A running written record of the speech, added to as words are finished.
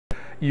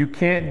you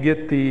can't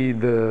get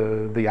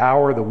the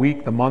hour, the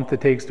week, the month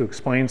it takes to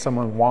explain to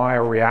someone why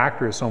a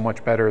reactor is so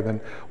much better than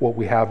what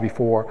we have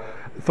before.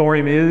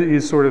 Thorium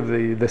is sort of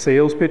the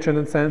sales pitch in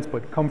a sense,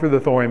 but come for the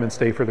thorium and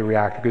stay for the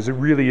reactor, because it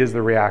really is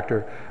the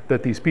reactor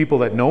that these people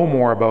that know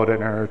more about it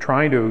and are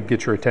trying to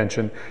get your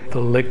attention. The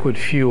liquid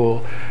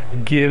fuel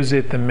gives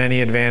it the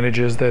many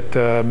advantages that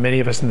many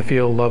of us in the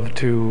field love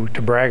to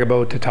brag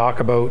about, to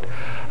talk about.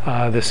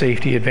 The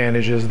safety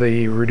advantages,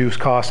 the reduced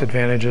cost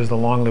advantages, the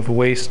long-lived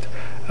waste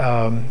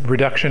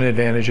reduction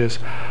advantages.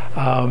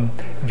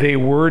 They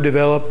were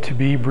developed to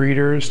be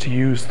breeders, to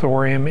use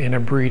thorium in a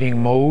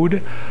breeding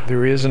mode.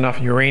 There is enough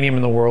uranium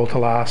in the world to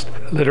last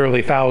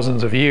literally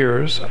thousands of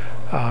years.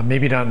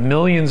 Maybe not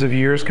millions of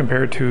years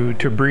compared to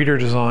breeder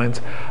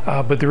designs,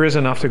 but there is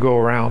enough to go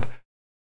around.